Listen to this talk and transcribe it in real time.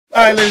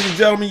Alright, ladies and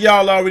gentlemen,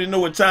 y'all already know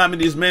what time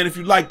it is, man. If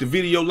you like the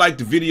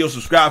video,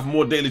 subscribe for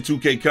more daily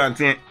 2K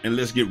content, and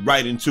let's get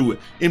right into it.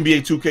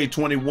 NBA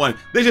 2K21,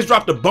 they just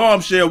dropped a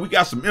bombshell. We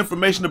got some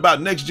information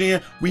about next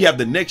gen. We have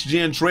the next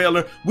gen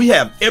trailer. We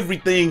have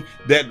everything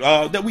that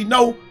that we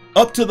know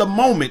up to the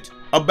moment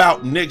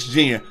about next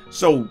gen.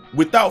 So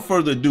without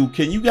further ado,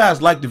 can you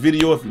guys like the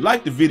video? If you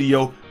like the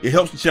video, it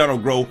helps the channel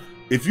grow.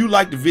 If you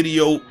like the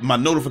video, my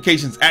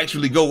notifications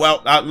actually go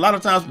out. A lot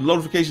of times the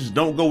notifications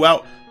don't go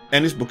out,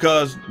 and it's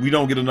because we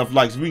don't get enough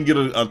likes. We can get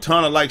a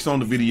ton of likes on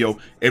the video.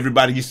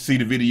 Everybody gets to see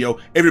the video.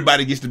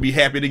 Everybody gets to be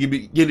happy. They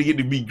get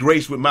to be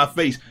graced with my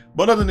face.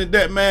 But other than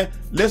that, man,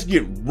 let's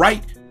get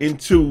right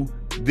into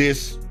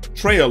this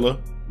trailer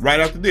right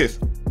after this.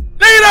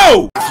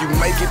 Nino! If you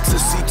make it to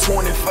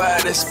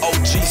C25, that's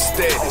OG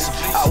status.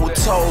 I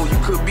was told you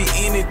could be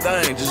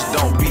anything, just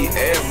don't be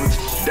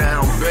average.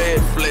 Down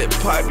bad, flat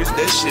pockets,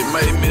 that shit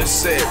made me a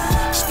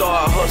savage.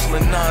 Start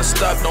hustling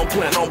non-stop, don't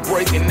plan on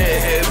breaking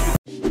that habit.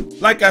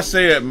 Like I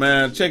said,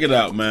 man, check it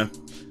out, man.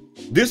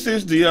 This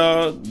is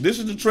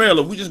the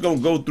trailer. We just gonna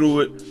go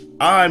through it.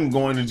 I'm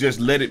going to just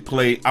let it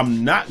play.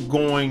 I'm not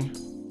gonna.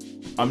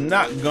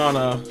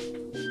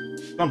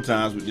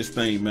 Sometimes with this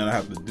thing, man, I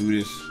have to do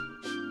this.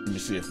 Let me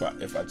see if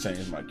I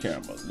change my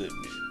camera a little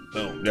bit.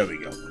 Boom, there we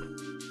go.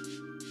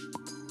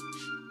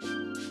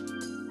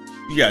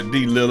 You got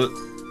D Lillard,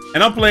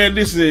 and I'm playing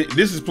this.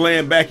 This is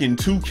playing back in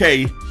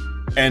 2K.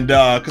 And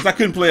because I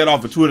couldn't play it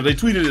off of Twitter, they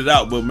tweeted it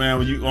out, but man,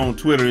 when you on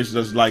Twitter, it's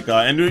just like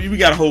and we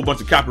got a whole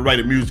bunch of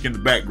copyrighted music in the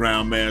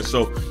background, man.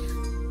 So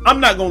I'm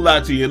not gonna lie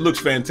to you, it looks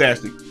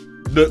fantastic.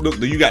 Look,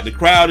 you got the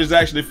crowd is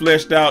actually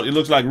fleshed out. It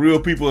looks like real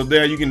people are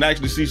there. You can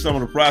actually see some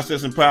of the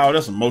processing power.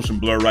 That's a motion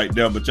blur right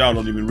there, but y'all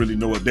don't even really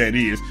know what that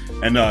is,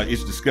 and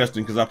it's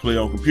disgusting because I play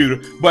on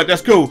computer. But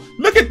that's cool.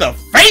 Look at the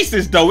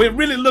faces, though. It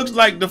really looks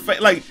like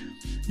like.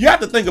 You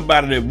have to think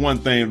about it at one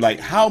thing, like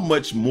how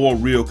much more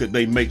real could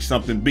they make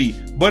something be?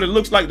 But it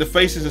looks like the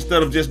faces,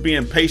 instead of just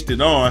being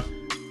pasted on,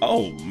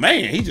 oh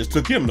man, he just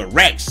took him to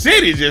Rack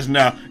City just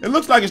now. It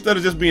looks like instead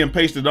of just being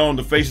pasted on,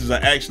 the faces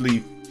are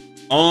actually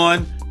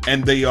on,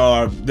 and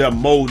they're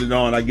molded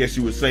on, I guess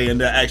you would say, and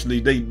they're actually,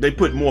 they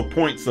put more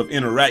points of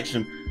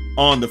interaction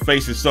on the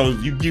faces, so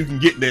you can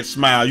get that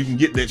smile, you can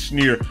get that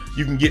sneer,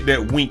 you can get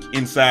that wink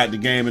inside the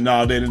game and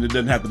all that, and it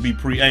doesn't have to be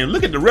pre-aimed.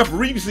 Look at the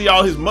referee, you can see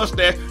all his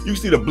mustache, you can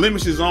see the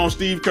blemishes on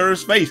Steve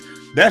Kerr's face.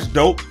 That's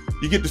dope.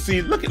 You get to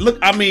see, look,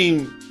 I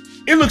mean,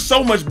 it looks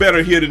so much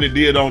better here than it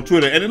did on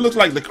Twitter, and it looks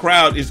like the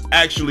crowd is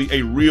actually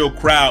a real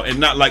crowd and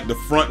not like the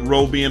front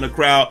row being a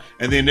crowd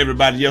and then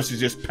everybody else is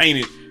just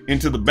painted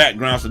into the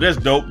background. So that's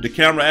dope. The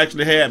camera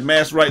actually had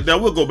mass right there.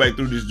 We'll go back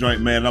through this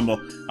joint, man. I'm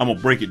gonna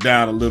break it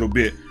down a little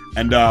bit,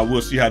 and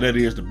we'll see how that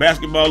is. The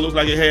basketball looks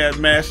like it had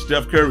mass.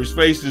 Steph Curry's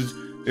face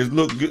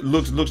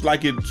looks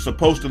like it's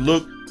supposed to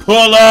look.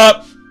 Pull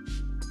up,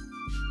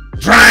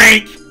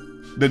 drink.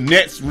 The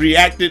Nets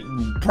reacted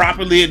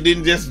properly. It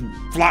didn't just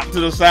flop to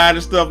the side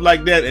and stuff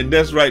like that. And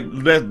that's right.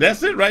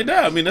 That's it right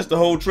there. I mean, that's the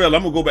whole trailer.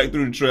 I'm gonna go back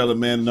through the trailer,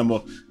 man, and I'm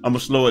gonna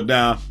slow it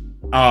down.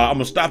 I'm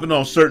gonna stop it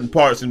on certain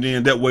parts, and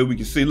then that way we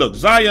can see. Look,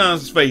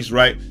 Zion's face,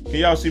 right? Can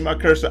y'all see my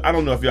cursor? I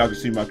don't know if y'all can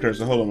see my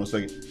cursor. Hold on one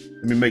second.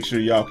 Let me make sure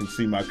y'all can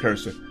see my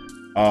cursor.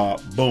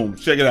 Boom,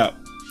 check it out.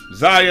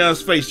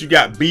 Zion's face, you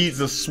got beads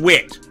of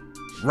sweat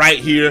right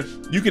here.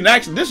 You can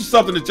actually, this is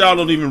something that y'all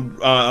don't even,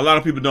 a lot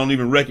of people don't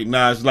even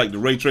recognize, like the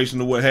ray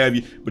tracing or what have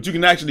you, but you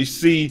can actually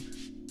see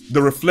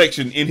the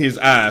reflection in his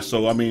eyes.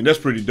 So, I mean, that's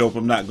pretty dope.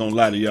 I'm not gonna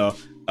lie to y'all.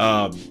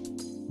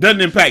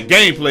 Doesn't impact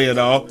gameplay at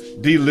all.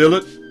 D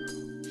Lillard.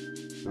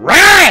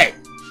 Right!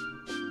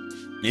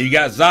 And you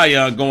got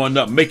Zion going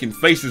up, making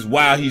faces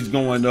while he's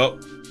going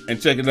up. And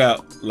check it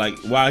out, like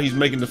while he's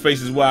making the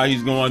faces while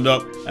he's going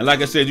up, and like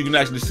I said, you can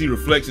actually see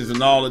reflections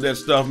and all of that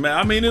stuff, man.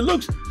 I mean, it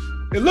looks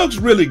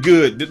really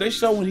good. Did they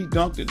show when he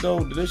dunked it though?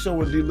 Did they show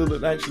when D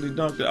Lillard actually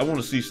dunked it? I want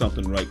to see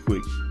something right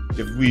quick.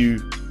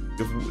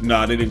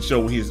 Nah, they didn't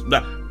show when he's.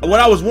 Nah, what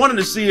I was wanting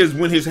to see is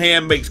when his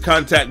hand makes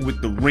contact with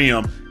the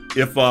rim.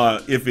 If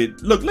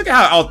it look at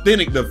how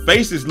authentic the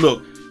faces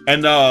look.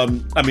 And I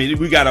mean,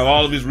 we got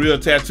all of his real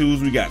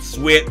tattoos. We got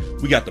sweat.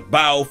 We got the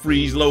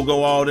BioFreeze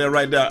logo, all there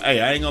right there. Hey,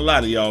 I ain't gonna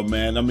lie to y'all,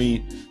 man. I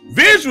mean,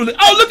 visually,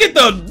 oh, look at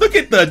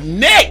the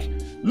neck.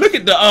 Look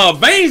at the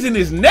veins in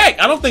his neck.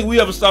 I don't think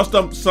we ever saw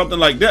something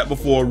like that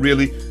before,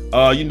 really.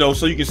 You know,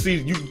 so you can see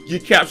you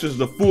captures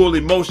the full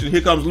emotion.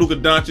 Here comes Luka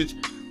Doncic,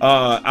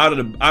 out of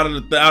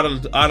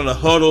the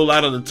huddle,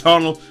 out of the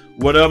tunnel,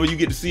 whatever. You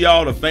get to see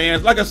all the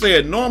fans. Like I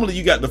said, normally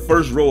you got the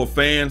first row of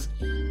fans.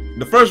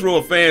 The first row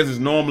of fans is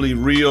normally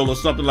real or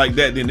something like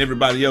that. Then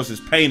everybody else is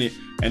painted,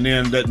 and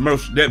then that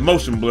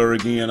motion blur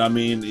again. I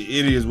mean,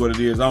 it is what it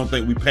is. I don't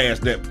think we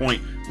passed that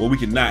point where we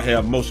can not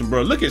have motion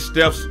blur. Look at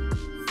Steph's.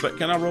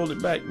 Can I roll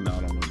it back? No,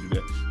 I don't want to do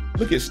that.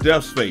 Look at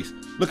Steph's face.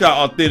 Look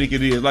how authentic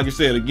it is. Like I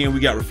said, again,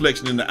 we got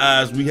reflection in the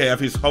eyes. We have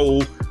his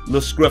whole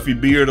little scruffy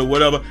beard or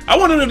whatever. I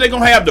wonder if they're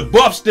gonna have the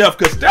buff Steph,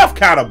 because Steph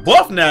kind of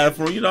buff now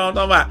from, you know what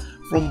I'm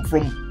talking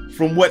about,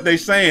 from what they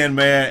saying,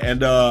 man.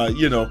 And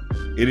you know,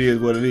 it is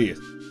what it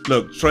is.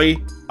 Look, Trey,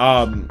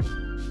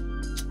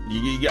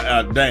 You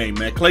got dang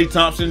man, Klay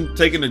Thompson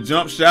taking the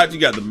jump shot. You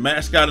got the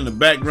mascot in the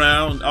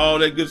background, all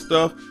that good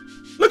stuff.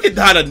 Look at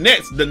how the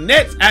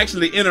Nets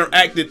actually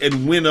interacted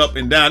and went up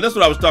and down. That's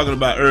what I was talking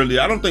about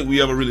earlier. I don't think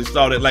we ever really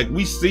saw that. Like,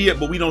 we see it,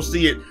 but we don't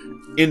see it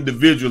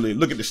individually.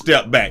 Look at the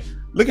step back.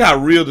 Look how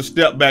real the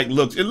step back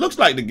looks. It looks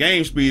like the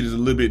game speed is a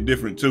little bit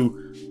different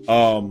too.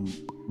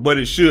 But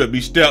it should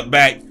be step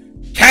back,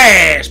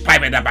 cash,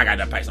 pipe it up, I got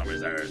the price on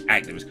reserve,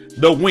 activists.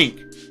 The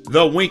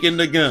wink in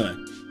the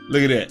gun.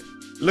 Look at that.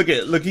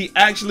 Look, he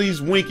actually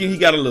is winking. He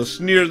got a little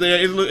sneer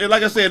there.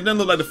 Like I said, it doesn't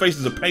look like the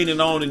faces are painted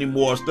on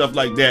anymore, stuff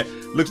like that.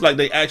 Looks like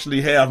they actually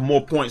have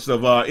more points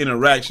of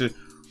interaction.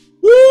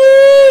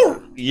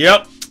 Woo!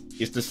 Yep,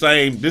 it's the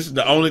same. This is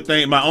the only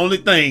thing, my only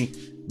thing,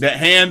 that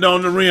hand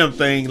on the rim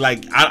thing.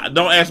 Like,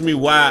 don't ask me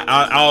why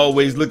I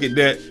always look at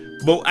that,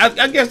 but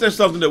I guess that's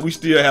something that we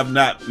still have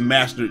not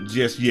mastered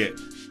just yet.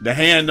 The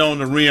hand on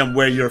the rim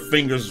where your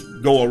fingers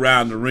go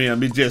around the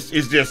rim. It's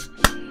just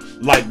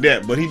like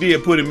that. But he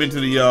did put him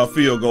into the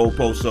field goal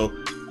post, so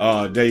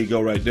there you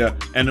go right there.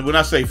 And when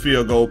I say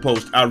field goal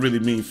post, I really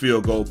mean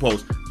field goal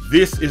post.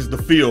 This is the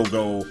field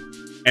goal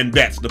and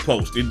that's the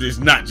post. It is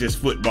not just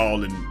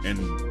football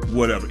and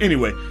whatever.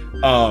 Anyway,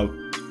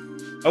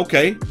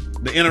 okay,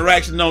 the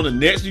interaction on the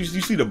Nets, you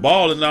see the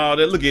ball and all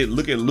that. Look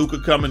at Luka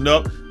coming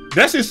up.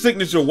 That's his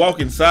signature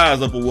walking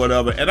size up or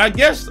whatever. And I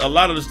guess a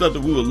lot of the stuff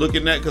that we were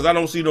looking at, because I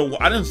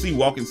didn't see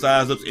walking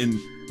size ups in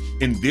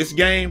this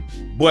game,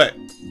 but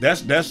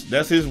that's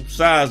his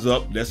size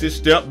up. That's his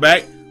step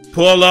back,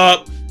 pull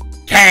up,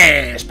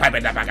 cash, pipe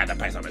it up, I got the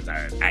price on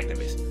reserve,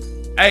 activist.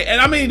 Hey,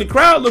 and I mean, the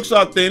crowd looks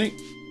authentic.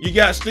 You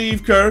got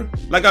Steve Kerr.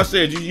 Like I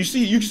said, you can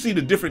see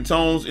the different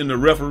tones in the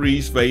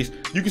referee's face.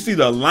 You can see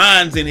the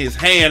lines in his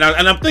hand.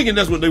 And I'm thinking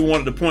that's what they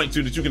wanted to point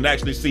to, that you can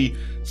actually see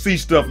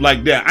stuff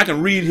like that. I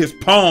can read his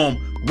palm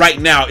right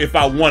now if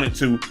I wanted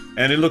to.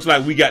 And it looks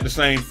like we got the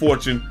same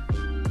fortune.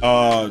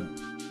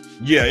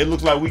 Yeah, it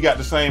looks like we got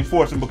the same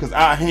fortune because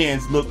our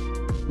hands look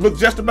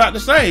just about the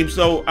same.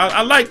 So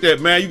I like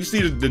that, man. You can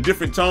see the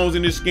different tones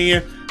in his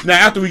skin. Now,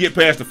 after we get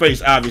past the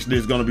face, obviously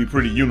it's going to be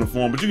pretty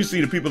uniform. But you can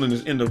see the people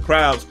in the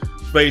crowd's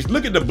face.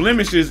 Look at the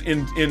blemishes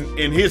in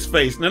his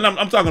face. And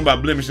I'm talking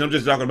about blemishes. I'm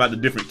just talking about the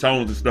different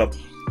tones and stuff.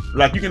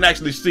 Like, you can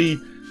actually see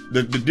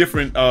the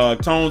different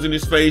tones in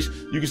his face.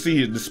 You can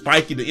see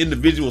the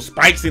individual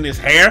spikes in his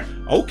hair.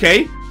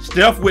 Okay,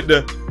 Steph with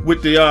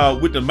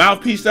the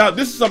mouthpiece out.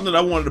 This is something that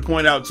I wanted to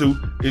point out too.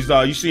 Is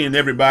you're seeing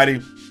everybody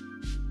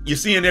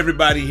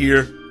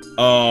here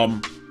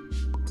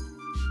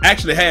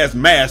actually has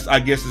mass, I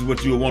guess is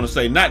what you would want to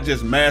say. Not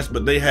just mass,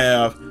 but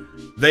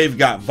they've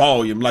got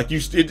volume. Like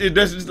it's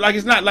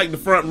not like the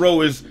front row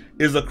is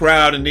a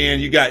crowd and then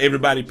you got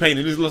everybody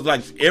painted. This looks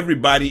like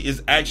everybody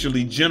is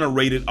actually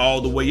generated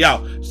all the way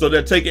out. So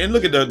they're taking, and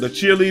look at the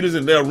cheerleaders,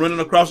 and they're running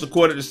across the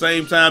court at the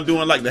same time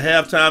doing like the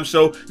halftime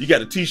show. You got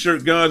the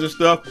t-shirt guns and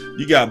stuff.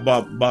 You got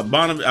Bob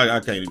Bonovich, I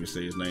can't even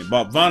say his name,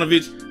 Bob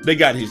Bonovich. They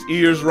got his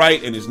ears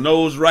right and his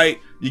nose right.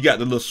 You got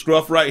the little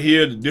scruff right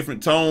here, the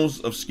different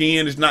tones of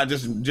skin. It's not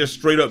just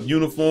straight up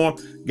uniform.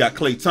 Got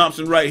Klay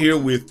Thompson right here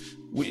with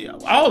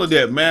all of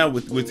that, man,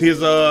 with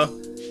his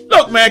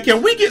look, man,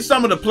 can we get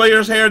some of the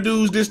players'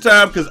 hairdos this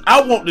time? Because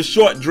I want the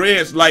short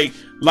dreads like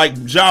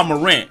Ja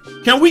Morant.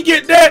 Can we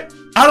get that?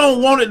 I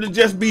don't want it to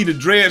just be the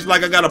dreads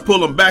like I gotta pull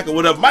them back or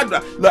whatever.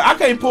 Look, I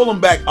can't pull them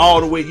back all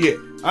the way yet.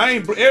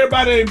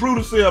 Everybody ain't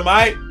Brutalsim, all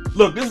right?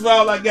 Look, this is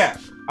all I got.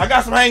 I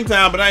got some hang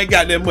time, but I ain't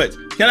got that much.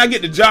 Can I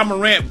get the Ja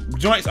Morant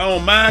joints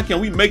on mine? Can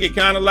we make it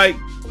kind of like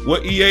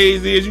what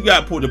EA's is? You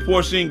got the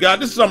Porsche God.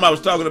 This is something I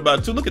was talking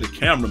about too. Look at the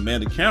camera, man.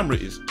 The camera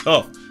is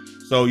tough.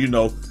 So, you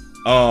know,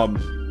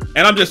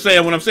 and I'm just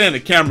saying, when I'm saying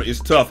the camera is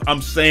tough,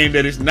 I'm saying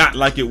that it's not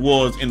like it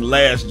was in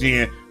last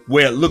gen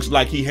where it looks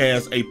like he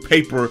has a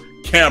paper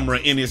camera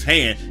in his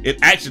hand. It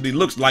actually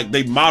looks like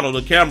they modeled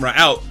the camera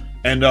out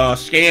and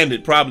scanned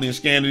it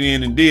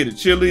in and did it.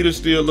 Cheerleaders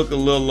still look a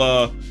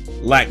little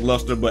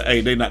lackluster, but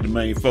hey, they not the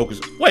main focus.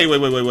 Wait.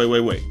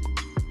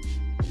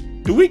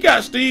 Do we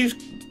got Steve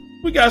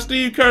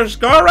Kerr's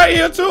scar right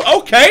here too?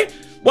 Okay.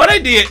 Well, they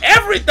did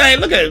everything.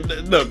 Look at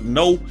it. Look,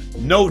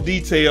 no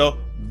detail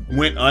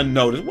went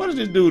unnoticed. What does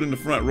this dude in the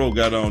front row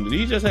got on? Did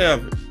he just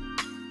have it?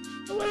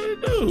 What did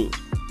he do?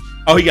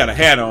 Oh, he got a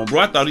hat on,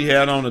 bro. I thought he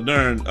had on a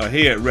darn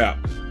head wrap.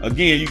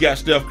 Again, you got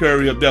Steph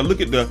Curry up there. Look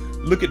at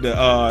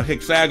the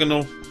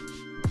hexagonal,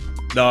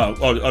 the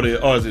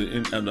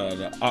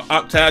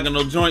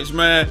octagonal joints,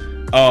 man.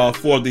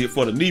 For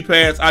the knee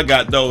pads, I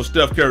got those.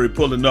 Steph Curry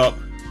pulling up.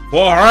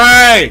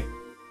 Boy,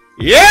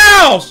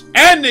 yes,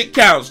 and it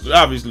counts.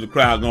 Obviously, the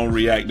crowd gonna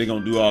react. They're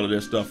gonna do all of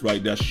that stuff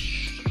right there.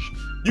 Shh.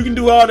 You can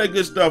do all that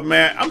good stuff,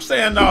 man. I'm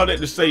saying all that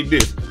to say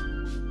this.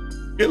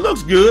 It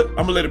looks good. I'm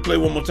gonna let it play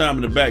one more time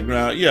in the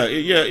background. Yeah,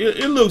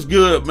 it looks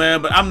good,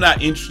 man, but I'm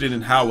not interested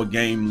in how a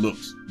game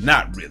looks.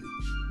 Not really.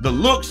 The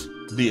looks,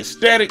 the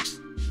aesthetics,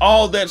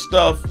 all that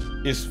stuff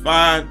is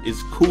fine.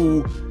 It's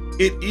cool.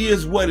 It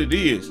is what it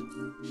is.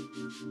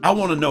 I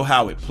want to know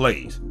how it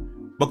plays,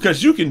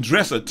 because you can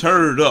dress a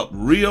turd up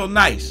real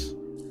nice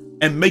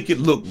and make it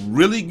look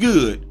really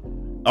good,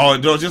 Or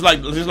just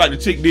like the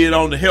chick did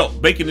on The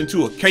Help, bake it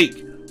into a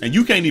cake, and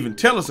you can't even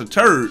tell it's a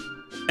turd,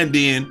 and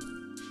then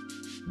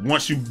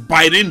once you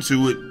bite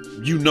into it,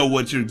 you know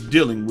what you're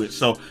dealing with.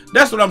 So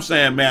that's what I'm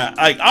saying, man.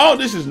 Like, all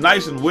this is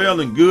nice and well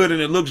and good, and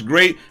it looks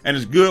great, and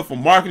it's good for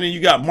marketing.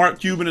 You got Mark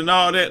Cuban and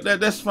all that.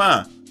 That's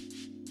fine.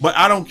 But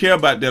I don't care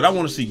about that. I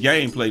want to see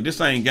gameplay.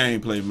 This ain't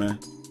gameplay, man.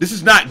 This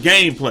is not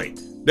gameplay.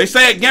 They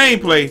say it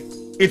gameplay.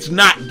 It's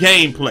not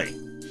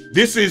gameplay.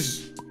 This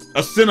is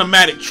a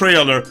cinematic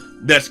trailer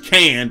that's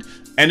canned.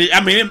 And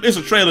it's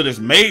a trailer that's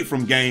made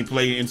from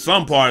gameplay in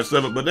some parts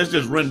of it, but let's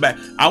just run back.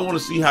 I want to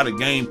see how the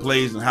game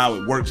plays and how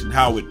it works and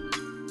how it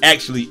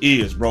actually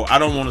is, bro. I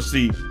don't want to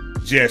see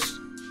just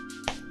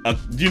a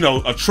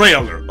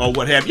trailer or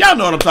what have you. Y'all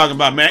know what I'm talking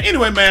about, man.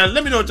 Anyway, man,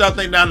 let me know what y'all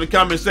think down in the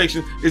comment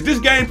section. Is this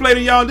gameplay to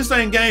y'all? This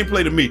ain't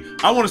gameplay to me.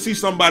 I want to see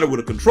somebody with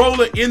a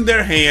controller in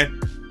their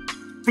hand,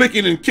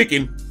 flicking and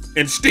kicking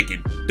and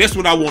sticking. That's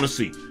what I want to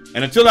see.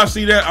 And until I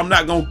see that, I'm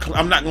not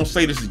gonna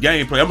say this is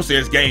gameplay. I'm gonna say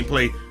it's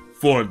gameplay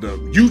for the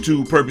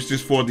YouTube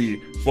purposes, for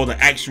the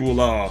actual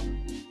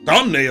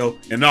thumbnail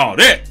and all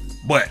that.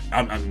 But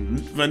I'm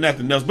for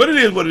nothing else. But it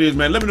is what it is,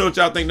 man. Let me know what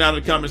y'all think down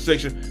in the comment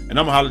section, and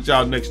I'm gonna holler at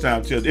y'all next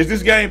time. Is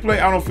this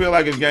gameplay? I don't feel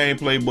like it's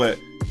gameplay, but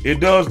it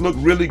does look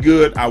really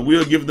good. I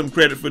will give them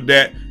credit for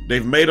that.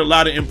 They've made a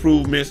lot of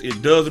improvements.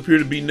 It does appear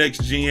to be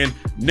next gen.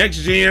 Next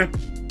gen,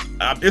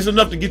 it's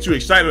enough to get you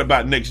excited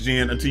about next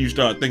gen until you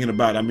start thinking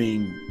about,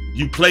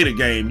 you play the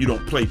game, you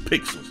don't play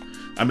pixels.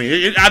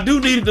 I do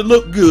need it to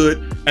look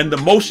good, and the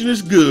motion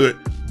is good,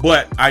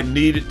 but I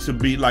need it to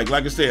be like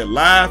I said,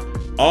 live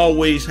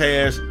always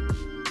has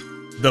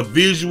the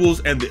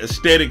visuals and the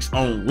aesthetics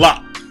on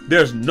lock.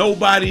 There's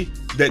nobody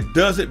that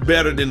does it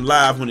better than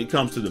live when it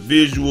comes to the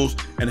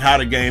visuals and how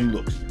the game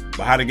looks.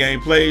 But how the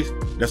game plays,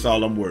 that's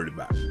all I'm worried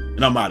about.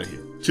 And I'm out of here.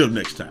 Till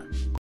next time.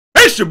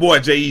 It's your boy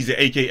Eazy,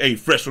 aka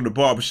Fresh from the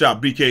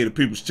Barbershop, BK the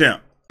People's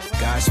Champ.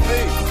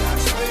 Godspeed.